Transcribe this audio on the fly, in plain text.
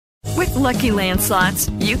With Lucky Land Slots,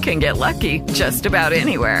 you can get lucky just about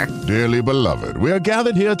anywhere. Dearly beloved, we are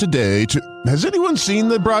gathered here today to... Has anyone seen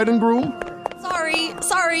the bride and groom?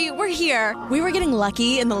 Sorry, we're here. We were getting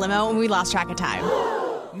lucky in the limo and we lost track of time.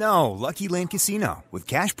 No, Lucky Land Casino, with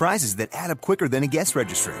cash prizes that add up quicker than a guest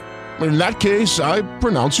registry. In that case, I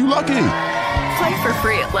pronounce you lucky. Play for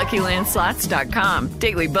free at LuckyLandSlots.com.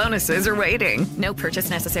 Daily bonuses are waiting. No purchase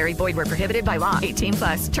necessary. Void where prohibited by law.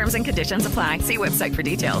 18+. Terms and conditions apply. See website for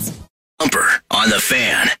details. Bumper on the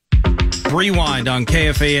Fan. Rewind on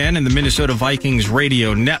KFAN and the Minnesota Vikings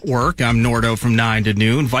radio network. I'm Nordo from 9 to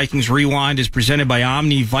noon. Vikings Rewind is presented by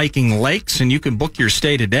Omni Viking Lakes, and you can book your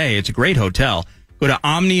stay today. It's a great hotel. Go to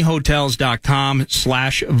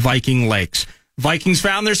omnihotels.com/Viking Lakes. Vikings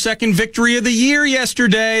found their second victory of the year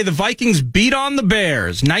yesterday. The Vikings beat on the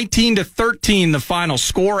Bears, 19-13, the final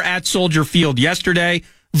score at Soldier Field yesterday.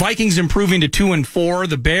 Vikings improving to 2-4.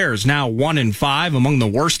 The Bears now 1-5, among the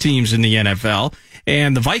worst teams in the NFL.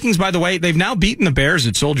 And the Vikings, by the way, they've now beaten the Bears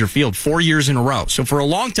at Soldier Field 4 years in a row. So for a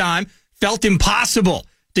long time, felt impossible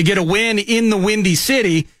to get a win in the Windy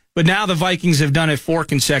City. But now the Vikings have done it 4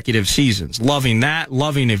 consecutive seasons. Loving that,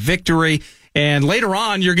 loving a victory. And later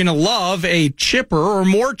on, you're going to love a chipper or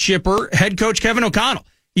more chipper head coach Kevin O'Connell.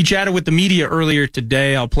 He chatted with the media earlier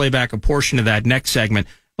today. I'll play back a portion of that next segment.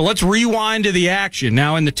 But let's rewind to the action.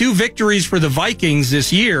 Now, in the 2 victories for the Vikings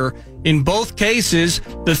this year, in both cases,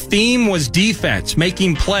 the theme was defense,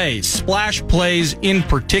 making plays, splash plays in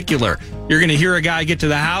particular. You're going to hear a guy get to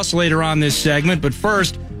the house later on this segment. But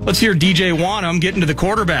first, let's hear DJ Wanham getting to the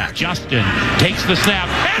quarterback. Justin takes the snap,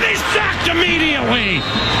 and he's sacked immediately.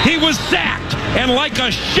 He was sacked, and like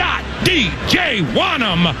a shot, DJ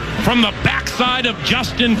Wanham from the backside of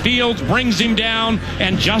Justin Fields brings him down,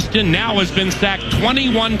 and Justin now has been sacked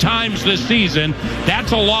 21 times this season.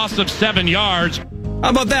 That's a loss of 7 yards. How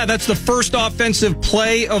about that? That's the first offensive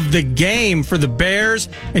play of the game for the Bears,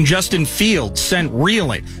 and Justin Fields sent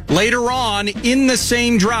reeling. Later on, in the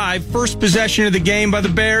same drive, first possession of the game by the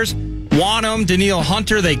Bears, Wanham, Danielle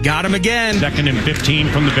Hunter, they got him again. 2nd and 15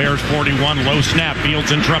 from the Bears 41. Low snap.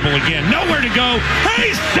 Fields in trouble again. Nowhere to go.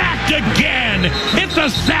 He's sacked again. It's a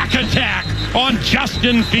sack attack on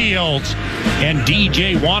Justin Fields. And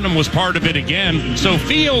DJ Wanham was part of it again. So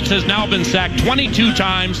Fields has now been sacked 22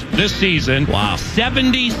 times this season. Wow.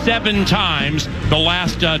 77 times the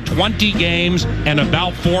last 20 games and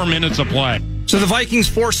about 4 minutes of play. So the Vikings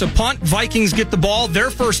force a punt. Vikings get the ball. Their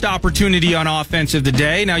first opportunity on offense of the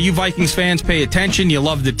day. Now, you Vikings fans pay attention. You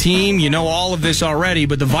love the team. You know all of this already.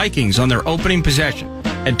 But the Vikings, on their opening possession,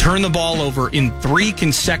 had turned the ball over in 3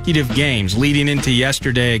 consecutive games leading into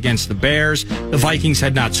yesterday against the Bears. The Vikings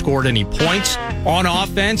had not scored any points on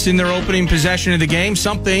offense in their opening possession of the game.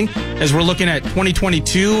 Something, as we're looking at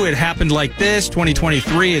 2022, it happened like this.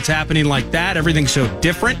 2023, it's happening like that. Everything's so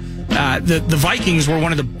different. The Vikings were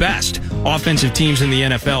one of the best offensive teams in the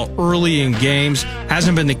NFL early in games.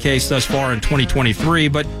 Hasn't been the case thus far in 2023,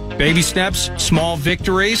 but baby steps, small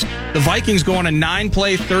victories. The Vikings go on a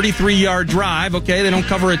 9-play, 33-yard drive. Okay, they don't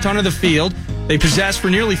cover a ton of the field. They possess for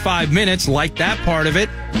nearly 5 minutes, like that part of it.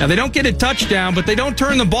 Now, they don't get a touchdown, but they don't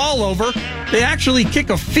turn the ball over. They actually kick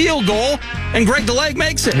a field goal, and Greg DeLeg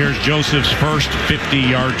makes it. Here's Joseph's first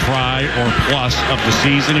 50-yard try or plus of the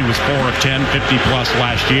season. He was 4 of 10, 50-plus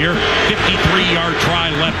last year. 53-yard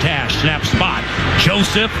try, left hash, snap spot.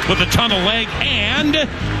 Joseph with a ton of leg, and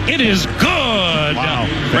it is good. Wow.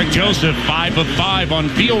 Greg Joseph, 5 of 5 on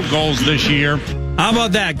field goals this year. How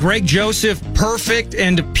about that? Greg Joseph, perfect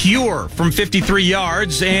and pure from 53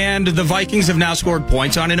 yards, and the Vikings have now scored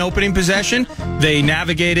points on an opening possession. They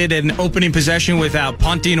navigated an opening possession without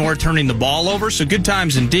punting or turning the ball over, so good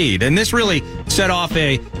times indeed. And this really set off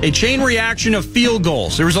a chain reaction of field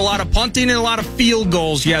goals. There was a lot of punting and a lot of field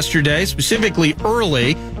goals yesterday, specifically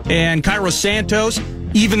early, and Cairo Santos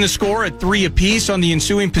even the score at 3 apiece on the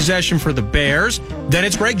ensuing possession for the Bears. Then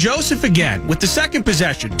it's Greg Joseph again with the second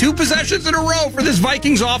possession. 2 possessions in a row for this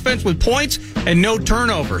Vikings offense with points and no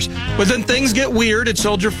turnovers. But then things get weird at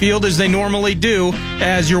Soldier Field, as they normally do,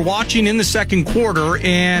 as you're watching in the second quarter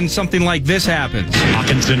and something like this happens.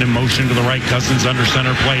 Hawkinson in motion to the right. Cousins under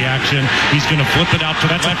center, play action. He's going to flip it out to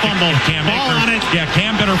the left. Fumble. Cam Fall on it. Yeah,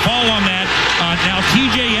 Cam better fall on that. Now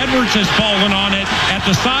TJ Edwards has fallen on it at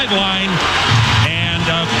the sideline.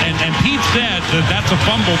 And Pete said that that's a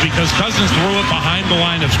fumble because Cousins threw it behind the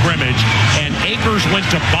line of scrimmage, and Akers went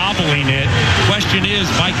to bobbling it. Question is,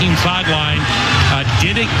 Viking sideline,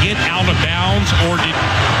 did it get out of bounds, or did...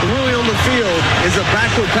 The ruling on the field is a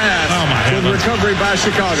backward pass with recovery by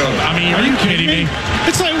Chicago. I mean, are you kidding me?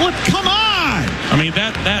 It's like, what? Come on! I mean,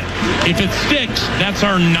 that if it sticks, that's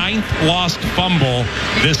our 9th lost fumble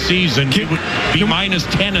this season. It would be minus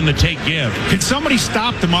 10 in the take-give. Can somebody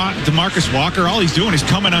stop DeMarcus Walker? All he's doing is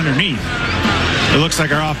coming underneath. It looks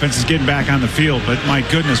like our offense is getting back on the field, but my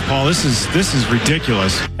goodness, Paul, this is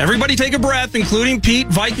ridiculous. Everybody take a breath, including Pete.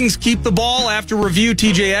 Vikings keep the ball after review.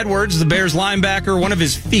 TJ Edwards, the Bears linebacker, one of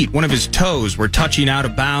his toes were touching out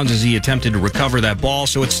of bounds as he attempted to recover that ball.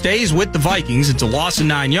 So it stays with the Vikings. It's a loss of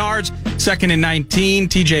 9 yards. 2nd and 19.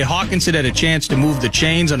 TJ Hawkinson had a chance to move the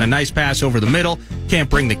chains on a nice pass over the middle. Can't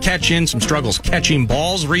bring the catch in. Some struggles catching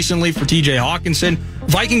balls recently for TJ Hawkinson.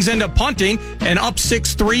 Vikings end up punting and up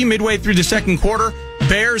 6-3 midway through the second quarter.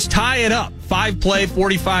 Bears tie it up. 5-play,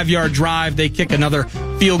 45-yard drive. They kick another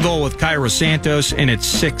field goal with Cairo Santos, and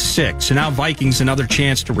it's 6-6. So now Vikings another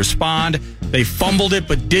chance to respond. They fumbled it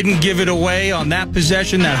but didn't give it away on that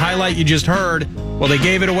possession. That highlight you just heard, well, they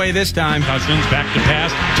gave it away this time. Cousins back to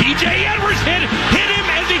pass. TJ Edwards hit him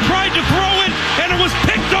as he tried to throw it, and it was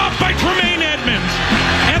picked off by Tremaine Edmonds.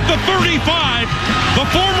 At the 35, the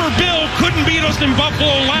former Bill couldn't beat us in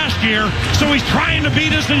Buffalo last year, so he's trying to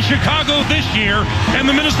beat us in Chicago this year, and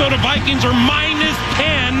the Minnesota Vikings are minus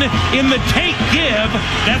 10 in the take-give.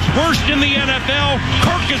 That's worst in the NFL.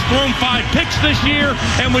 Kirk has thrown 5 picks this year,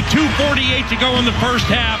 and with 2:48 to go in the first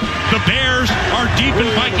half, the Bears are deep in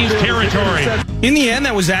Vikings territory. In the end,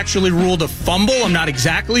 that was actually ruled a fumble. I'm not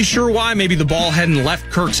exactly sure why. Maybe the ball hadn't left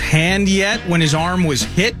Kirk's hand yet when his arm was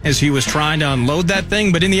hit as he was trying to unload that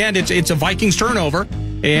thing. But in the end, it's a Vikings turnover,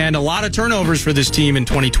 and a lot of turnovers for this team in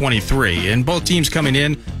 2023. And both teams coming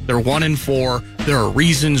in, they're 1-4. There are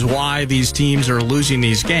reasons why these teams are losing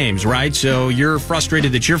these games, right? So you're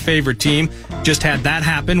frustrated that your favorite team just had that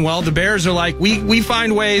happen. Well, the Bears are like, we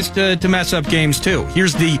find ways to mess up games too.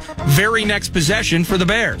 Here's the very next possession for the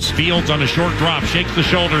Bears. Fields on a short drop, shakes the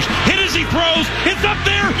shoulders, hit as he throws, it's up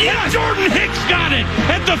there, and Jordan Hicks got it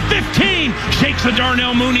at the 15, shakes the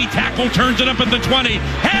Darnell Mooney tackle, turns it up at the 20.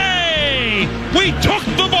 Hey, we took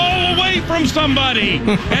the ball away from somebody,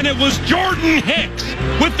 and it was Jordan Hicks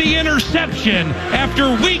with the interception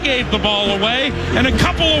after we gave the ball away, and a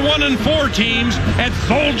couple of 1-4 teams at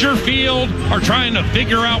Soldier Field are trying to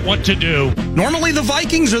figure out what to do. Normally the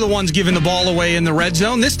Vikings are the ones giving the ball away in the red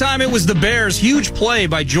zone. This time it was the Bears. Huge play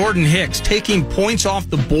by Jordan Hicks, taking points off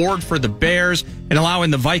the board for the Bears and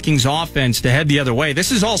allowing the Vikings offense to head the other way.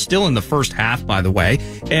 This is all still in the first half, by the way.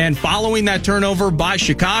 And following that turnover by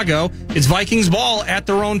Chicago, it's Vikings ball at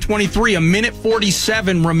their own 23.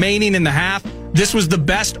 1:47 remaining in the half. This was the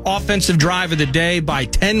best offensive drive of the day by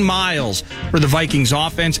 10 miles for the Vikings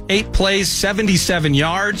offense. 8 plays, 77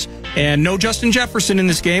 yards, and no Justin Jefferson in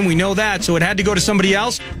this game. We know that, so it had to go to somebody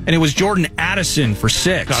else, and it was Jordan Addison for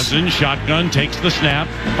 6. Cousins, shotgun, takes the snap,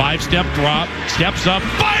 5-step drop, steps up,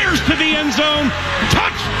 fires to the end zone.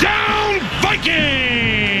 Touchdown,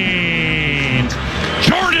 Vikings!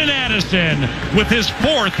 Jordan Addison, with his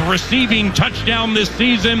 4th receiving touchdown this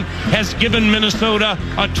season, has given Minnesota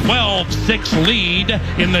a 12-6 lead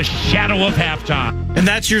in the shadow of halftime. And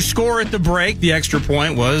that's your score at the break. The extra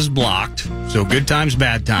point was blocked. So good times,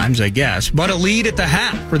 bad times, I guess. But a lead at the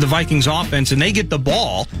half for the Vikings offense, and they get the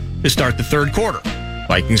ball to start the third quarter.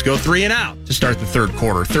 Vikings go 3 and out to start the third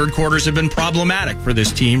quarter. Third quarters have been problematic for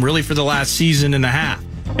this team, really for the last season and a half.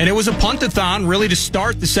 And it was a punt-a-thon, really, to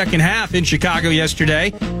start the second half in Chicago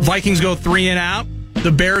yesterday. Vikings go 3 and out.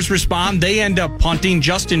 The Bears respond. They end up punting.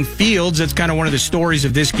 Justin Fields, that's kind of one of the stories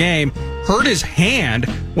of this game, hurt his hand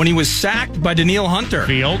when he was sacked by Danielle Hunter.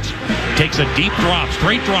 Fields takes a deep drop,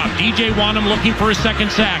 straight drop. DJ Wanham looking for his second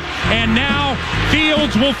sack. And now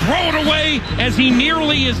Fields will throw it away as he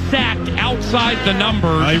nearly is sacked outside the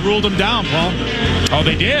numbers. They ruled him down, Paul. Oh,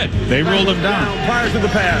 they did? They ruled him down. Prior to the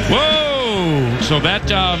pass. Whoa! So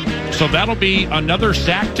that'll be another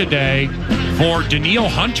sack today for Danielle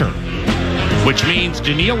Hunter, which means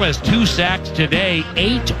Danielle has 2 sacks today,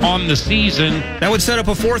 8 on the season. That would set up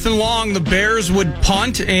a 4th and long. The Bears would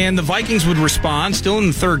punt, and the Vikings would respond, still in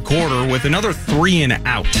the third quarter, with another 3 and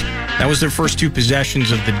out. That was their first 2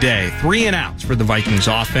 possessions of the day. 3 and outs for the Vikings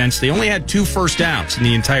offense. They only had 2 first downs in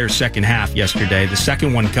the entire second half yesterday. The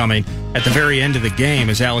second one coming at the very end of the game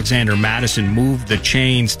as Alexander Mattison moved the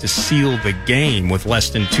chains to seal the game with less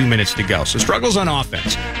than 2 minutes to go. So struggles on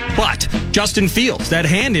offense. But Justin Fields, that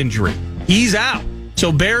hand injury, he's out.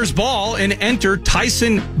 So Bears ball and enter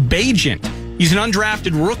Tyson Bagent. He's an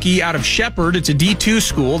undrafted rookie out of Shepherd. It's a D2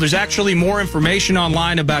 school. There's actually more information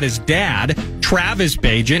online about his dad. Travis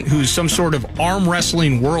Bagent, who's some sort of arm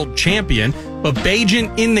wrestling world champion. But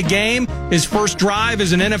Bagent in the game, his first drive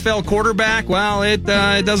as an NFL quarterback, well, it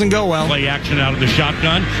doesn't go well. Play action out of the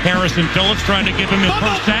shotgun. Harrison Phillips trying to give him his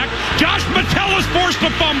first sack. Josh Metellus forced to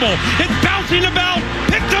fumble. It's bouncing about.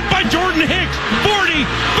 Picked up by Jordan Hicks. 40,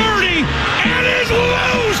 30, and is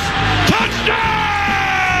loose. Touchdown!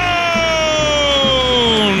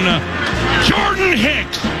 Jordan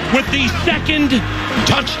Hicks, with the second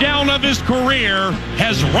touchdown of his career,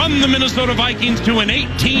 has run the Minnesota Vikings to an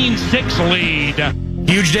 18-6 lead.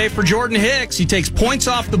 Huge day for Jordan Hicks. He takes points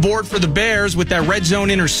off the board for the Bears with that red zone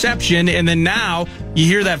interception, and then now you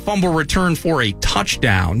hear that fumble return for a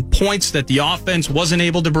touchdown. Points that the offense wasn't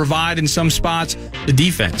able to provide in some spots. The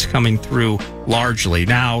defense coming through largely.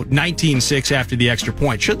 Now 19-6 after the extra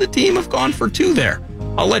point. Should the team have gone for two there?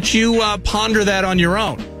 I'll let you ponder that on your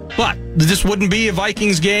own. But this wouldn't be a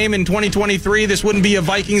Vikings game in 2023. This wouldn't be a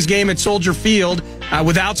Vikings game at Soldier Field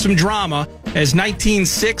without some drama. As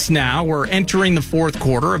 19-6 now, we're entering the fourth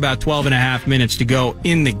quarter, about 12 and a half minutes to go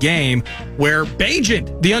in the game, where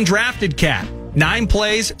Bagent, the undrafted cat, 9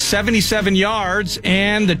 plays, 77 yards,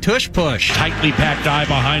 and the tush push. Tightly packed eye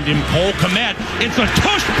behind him. Cole Kmet. It's a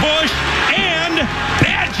tush push, and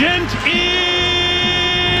Bagent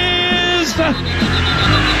is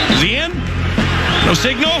he in? No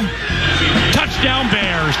signal? Touchdown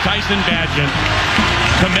Bears. Tyson Bagent.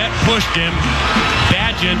 Kmet pushed him.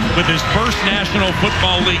 Bagent, with his first National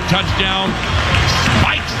Football League touchdown,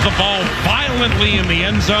 spikes the ball violently in the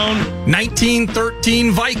end zone.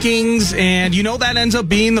 19-13 Vikings, and you know that ends up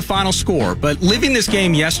being the final score. But living this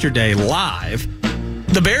game yesterday live,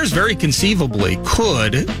 the Bears very conceivably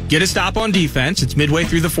could get a stop on defense. It's midway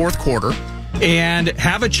through the fourth quarter. And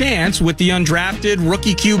have a chance with the undrafted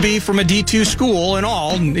rookie QB from a D2 school and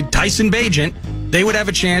all, Tyson Bagent. They would have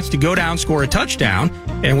a chance to go down, score a touchdown,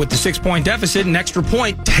 and with the 6-point deficit, an extra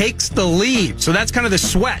point takes the lead. So that's kind of the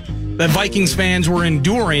sweat that Vikings fans were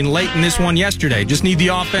enduring late in this one yesterday. Just need the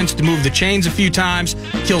offense to move the chains a few times,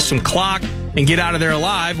 kill some clock, and get out of there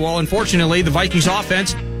alive. Well, unfortunately, the Vikings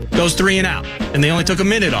offense goes 3 and out, and they only took a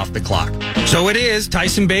minute off the clock. So it is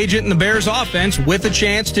Tyson Bagent and the Bears offense with a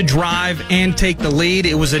chance to drive and take the lead.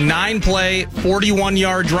 It was a 9-play,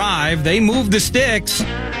 41-yard drive. They moved the sticks,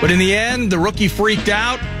 but in the end, the rookie freaked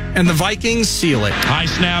out, and the Vikings seal it. High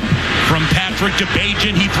snap from Patrick to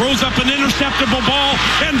Bagent. He throws up an interceptable ball,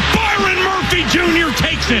 and Byron Murphy Jr.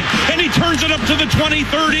 takes it, and he turns it up to the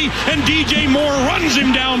 20-30, and DJ Moore runs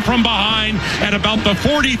him down from behind at about the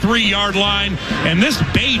 43-yard line. And this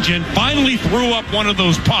Bagent finally threw up one of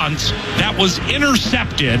those punts that was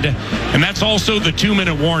intercepted, and that's also the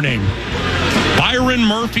 2-minute warning. Byron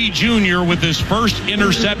Murphy Jr. with his first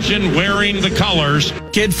interception wearing the colors.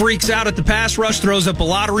 Kid freaks out at the pass rush, throws up a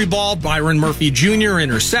lottery ball. Byron Murphy Jr.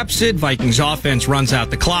 intercepts it. Vikings offense runs out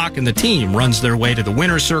the clock, and the team runs their way to the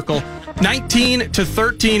winner's circle.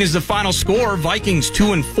 19-13 is the final score. Vikings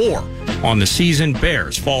 2-4 on the season.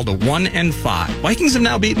 Bears fall to 1-5. Vikings have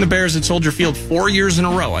now beaten the Bears at Soldier Field 4 years in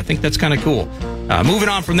a row. I think that's kind of cool. Moving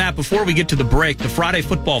on from that, before we get to the break, the Friday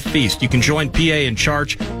Football Feast. You can join PA and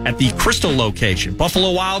Charge at the Crystal location.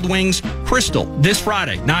 Buffalo Wild Wings, Crystal, this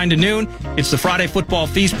Friday, 9 to noon. It's the Friday Football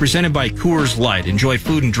Feast presented by Coors Light. Enjoy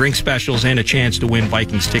food and drink specials and a chance to win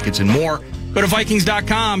Vikings tickets and more. Go to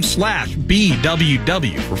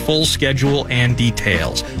Vikings.com/BWW for full schedule and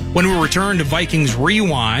details. When we return to Vikings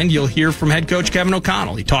Rewind, you'll hear from head coach Kevin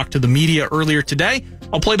O'Connell. He talked to the media earlier today.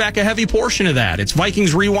 I'll play back a heavy portion of that. It's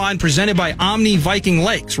Vikings Rewind presented by Omni Viking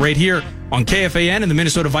Lakes right here on KFAN and the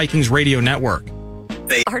Minnesota Vikings Radio Network.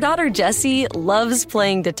 Our daughter Jessie loves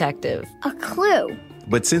playing detective. A clue.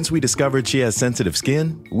 But since we discovered she has sensitive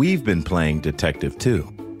skin, we've been playing detective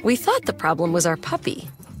too. We thought the problem was our puppy.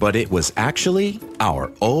 But it was actually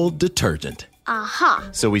our old detergent. Aha.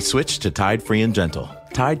 So we switched to Tide Free and Gentle.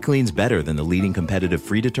 Tide cleans better than the leading competitive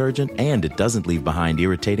free detergent, and it doesn't leave behind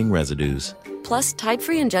irritating residues. Plus, Tide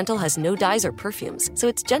Free and Gentle has no dyes or perfumes, so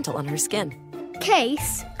it's gentle on her skin.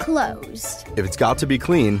 Case closed. If it's got to be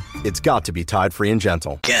clean, it's got to be Tide Free and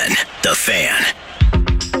Gentle. Again, the Fan.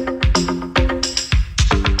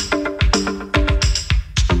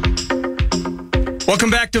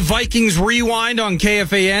 Welcome back to Vikings Rewind on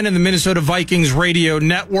KFAN and the Minnesota Vikings Radio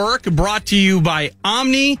Network, brought to you by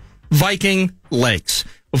Omni Viking Lakes.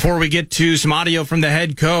 Before we get to some audio from the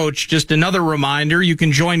head coach, just another reminder, you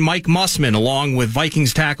can join Mike Mussman along with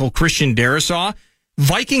Vikings tackle Christian Darrisaw.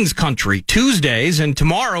 Vikings Country, Tuesdays, and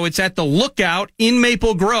tomorrow it's at the Lookout in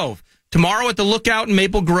Maple Grove. Tomorrow at the Lookout in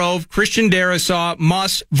Maple Grove, Christian Darrisaw,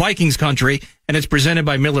 Vikings Country, and it's presented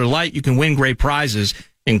by Miller Lite. You can win great prizes,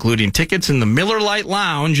 including tickets in the Miller Lite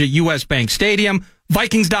Lounge at U.S. Bank Stadium,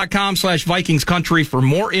 Vikings.com/Vikings Country for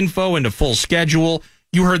more info and a full schedule.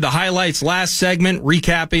 You heard the highlights last segment,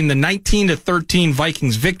 recapping the 19-13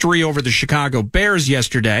 Vikings victory over the Chicago Bears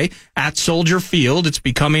yesterday at Soldier Field. It's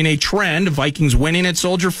becoming a trend, Vikings winning at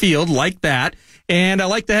Soldier Field like that. And I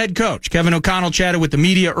like the head coach. Kevin O'Connell chatted with the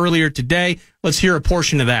media earlier today. Let's hear a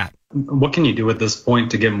portion of that. What can you do at this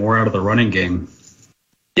point to get more out of the running game?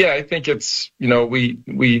 Yeah, I think it's,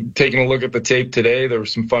 we taking a look at the tape today, there were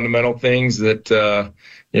some fundamental things that,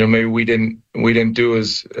 maybe we didn't do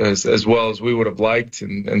as well as we would have liked,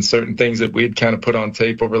 and certain things that we had kind of put on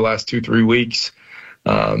tape over the last 2-3 weeks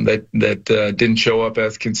that didn't show up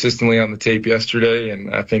as consistently on the tape yesterday.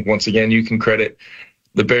 And I think once again, you can credit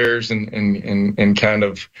the Bears and kind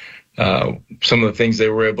of some of the things they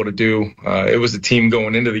were able to do. It was a team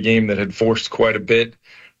going into the game that had forced quite a bit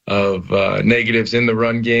of negatives in the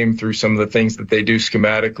run game through some of the things that they do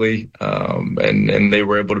schematically, and they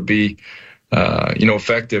were able to be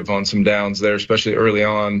effective on some downs there, especially early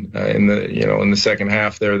on in the second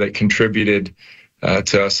half there, that contributed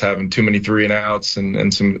to us having too many 3-and-outs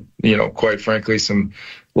and some, quite frankly, some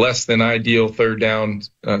less than ideal third down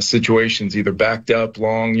situations, either backed up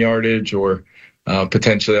long yardage or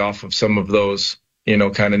potentially off of some of those,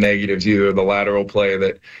 kind of negatives, either the lateral play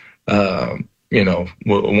that,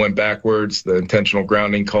 went backwards, the intentional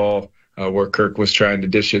grounding call where Kirk was trying to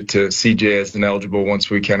dish it to CJ as ineligible once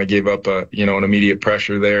we kind of gave up an immediate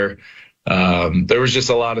pressure there. There was just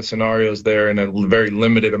a lot of scenarios there and a very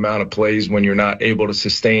limited amount of plays when you're not able to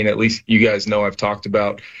sustain. At least you guys know I've talked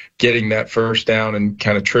about getting that first down and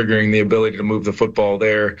kind of triggering the ability to move the football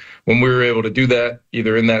there. When we were able to do that,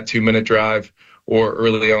 either in that 2-minute drive or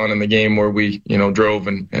early on in the game where we, drove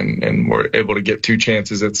and were able to get 2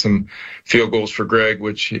 chances at some field goals for Greg,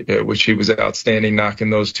 which he was outstanding, knocking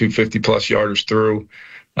those 2 50-plus yarders through.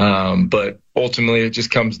 But ultimately, it just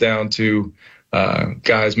comes down to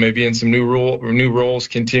guys maybe in some new roles,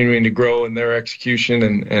 continuing to grow in their execution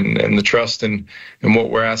and the trust and what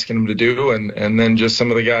we're asking them to do, and then just some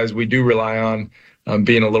of the guys we do rely on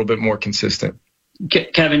being a little bit more consistent.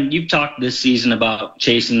 Kevin, you've talked this season about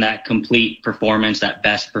chasing that complete performance, that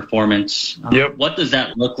best performance. Yep. What does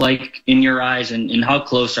that look like in your eyes, and how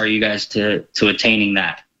close are you guys to attaining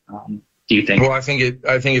that? Do you think? Well, I think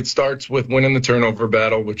it starts with winning the turnover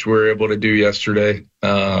battle, which we were able to do yesterday.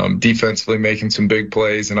 Defensively making some big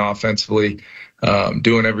plays, and offensively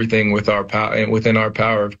doing everything within our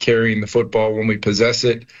power of carrying the football when we possess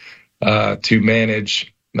it to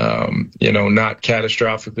manage. Not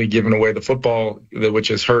catastrophically giving away the football, which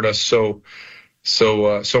has hurt us so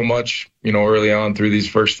much, early on through these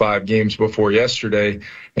first 5 games before yesterday.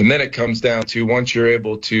 And then it comes down to, once you're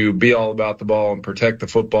able to be all about the ball and protect the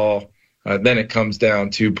football, then it comes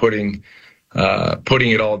down to putting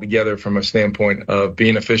it all together from a standpoint of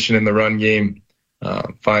being efficient in the run game,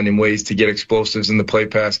 finding ways to get explosives in the play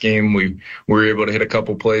pass game. We were able to hit a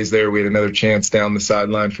couple plays there. We had another chance down the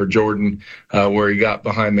sideline for Jordan where he got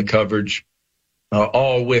behind the coverage,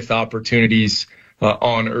 all with opportunities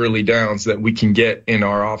on early downs that we can get in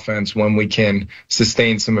our offense when we can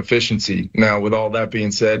sustain some efficiency. Now, with all that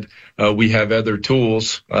being said, we have other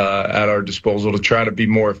tools at our disposal to try to be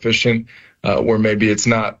more efficient, where maybe it's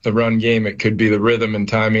not the run game. It could be the rhythm and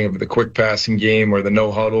timing of the quick passing game or the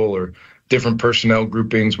no huddle or different personnel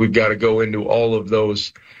groupings. We've got to go into all of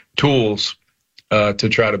those tools to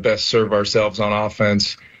try to best serve ourselves on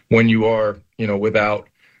offense when you are, without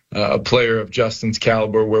a player of Justin's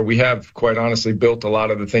caliber, where we have, quite honestly, built a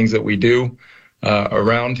lot of the things that we do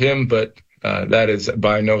around him. But that is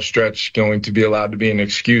by no stretch going to be allowed to be an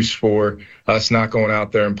excuse for us not going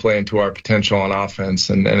out there and playing to our potential on offense.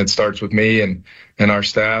 And it starts with me and our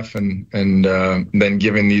staff and then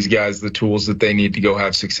giving these guys the tools that they need to go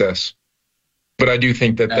have success. But I do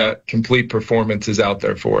think that complete performance is out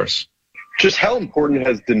there for us. Just how important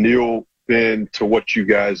has Daniil been to what you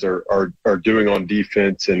guys are doing on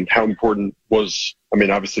defense, and how important was,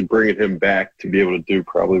 obviously bringing him back to be able to do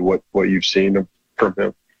probably what you've seen from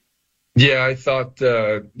him? Yeah, I thought,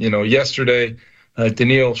 yesterday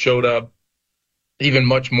Daniil showed up even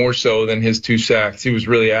much more so than his 2 sacks. He was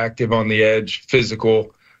really active on the edge,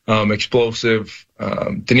 physical, explosive.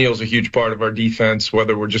 Daniil's a huge part of our defense,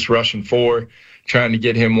 whether we're just rushing 4, trying to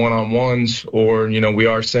get him one-on-ones, or, we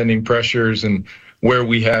are sending pressures, and where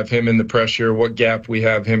we have him in the pressure, what gap we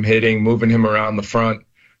have him hitting, moving him around the front.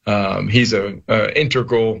 He's an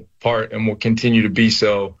integral part and will continue to be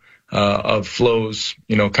so of Flo's,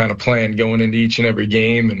 kind of plan going into each and every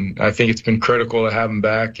game. And I think it's been critical to have him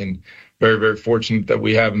back, and very, very fortunate that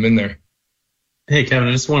we have him in there. Hey, Kevin,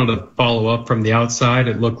 I just wanted to follow up from the outside.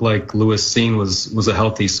 It looked like Lewis Seen was a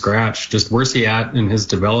healthy scratch. Just where's he at in his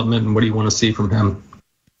development, and what do you want to see from him?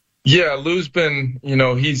 Yeah, Lou's been,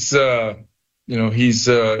 he's been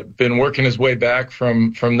working his way back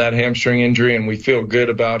from that hamstring injury, and we feel good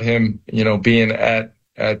about him, being at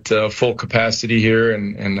full capacity here,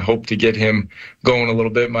 and hope to get him going a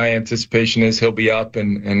little bit. My anticipation is he'll be up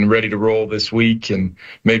and ready to roll this week, and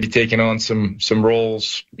maybe taking on some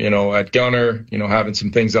roles, at gunner, having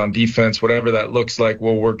some things on defense, whatever that looks like,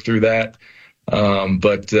 we'll work through that.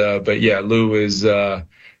 But yeah, Lou is, there's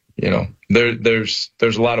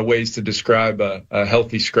a lot of ways to describe a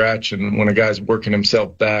healthy scratch, and when a guy's working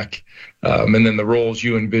himself back, and then the roles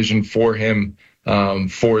you envision for him,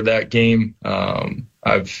 for that game.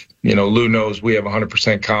 Lou knows we have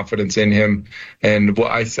 100% confidence in him, and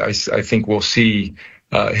I think we'll see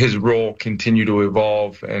his role continue to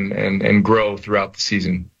evolve and grow throughout the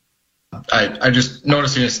season. I just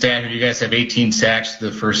noticed in a stat here, you guys have 18 sacks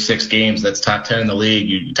the first 6 games. That's top 10 in the league.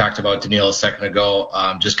 You talked about Daniil a second ago.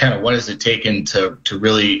 Just kind of what has it taken to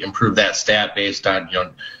really improve that stat based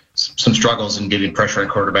on some struggles in getting pressure on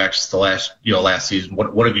quarterbacks the last season?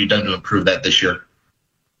 What have you done to improve that this year?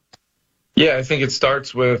 Yeah, I think it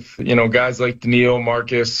starts with, guys like Daniil,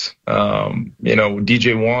 Marcus, DJ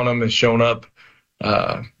Wanham has shown up.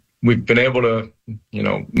 We've been able to,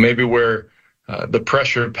 maybe where the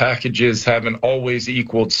pressure packages haven't always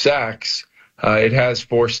equaled sacks, it has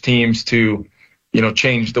forced teams to,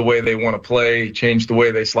 change the way they want to play, change the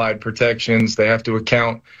way they slide protections. They have to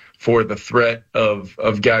account for the threat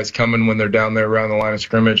of guys coming when they're down there around the line of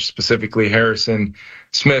scrimmage, specifically Harrison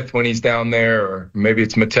Smith when he's down there, or maybe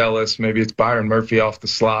it's Metellus, maybe it's Byron Murphy off the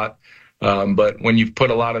slot. But when you've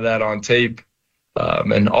put a lot of that on tape,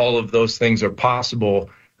 and all of those things are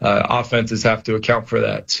possible, offenses have to account for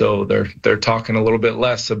that. So they're talking a little bit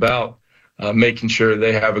less about making sure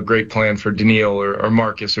they have a great plan for Daniil or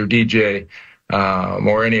Marcus or DJ,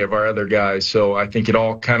 or any of our other guys. So I think it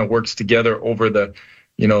all kind of works together over the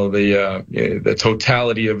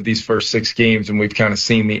totality of these first 6 games, and we've kind of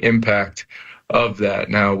seen the impact of that.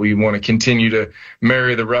 Now we want to continue to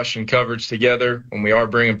marry the rush and coverage together. When we are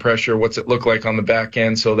bringing pressure, what's it look like on the back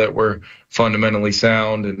end so that we're fundamentally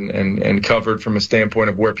sound and covered from a standpoint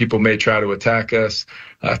of where people may try to attack us.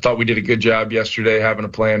 I thought we did a good job yesterday having a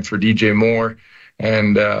plan for DJ Moore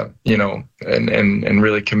and really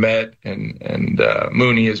Komet and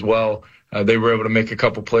Mooney as well. They were able to make a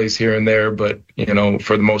couple plays here and there, but,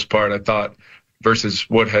 for the most part, I thought versus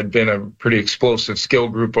what had been a pretty explosive skill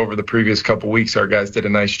group over the previous couple weeks, our guys did a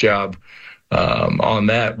nice job on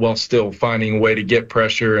that while still finding a way to get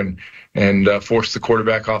pressure and force the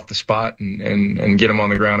quarterback off the spot and get him on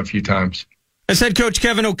the ground a few times. As head coach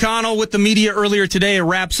Kevin O'Connell with the media earlier today, it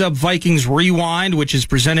wraps up Vikings Rewind, which is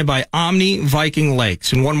presented by Omni Viking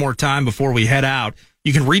Lakes. And one more time before we head out,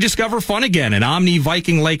 you can rediscover fun again at Omni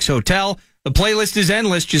Viking Lakes Hotel. The playlist is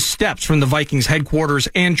endless, just steps from the Vikings headquarters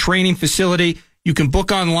and training facility. You can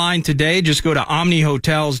book online today. Just go to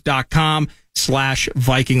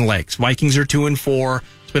omnihotels.com/Viking Lakes. Vikings are 2-4.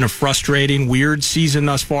 It's been a frustrating, weird season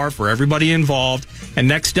thus far for everybody involved. And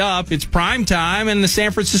next up, it's prime time, and the San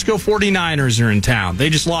Francisco 49ers are in town. They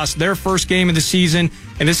just lost their first game of the season,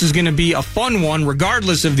 and this is going to be a fun one,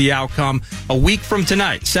 regardless of the outcome, a week from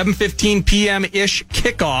tonight. 7:15 p.m.-ish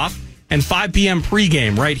kickoff and 5 p.m.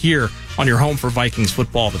 pregame right here on your home for Vikings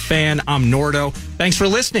football. The Fan, I'm Nordo. Thanks for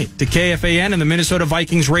listening to KFAN and the Minnesota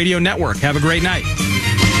Vikings Radio Network. Have a great night.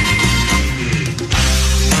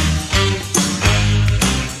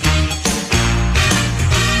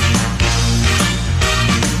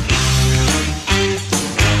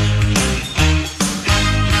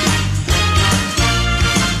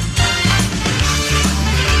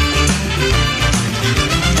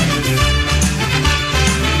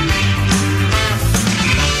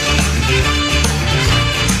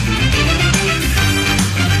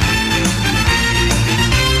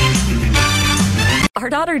 Our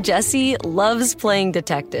daughter Jessie loves playing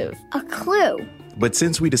detective. A clue. But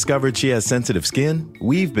since we discovered she has sensitive skin,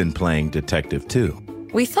 we've been playing detective too.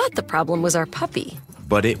 We thought the problem was our puppy.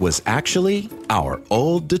 But it was actually our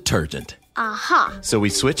old detergent. Aha. So we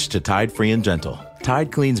switched to Tide Free and Gentle.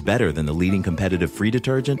 Tide cleans better than the leading competitive free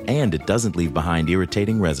detergent, and it doesn't leave behind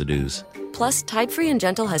irritating residues. Plus, Tide Free and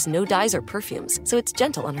Gentle has no dyes or perfumes, so it's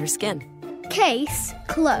gentle on her skin. Case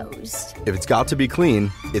closed. If it's got to be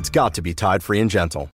clean, it's got to be Tide Free and Gentle.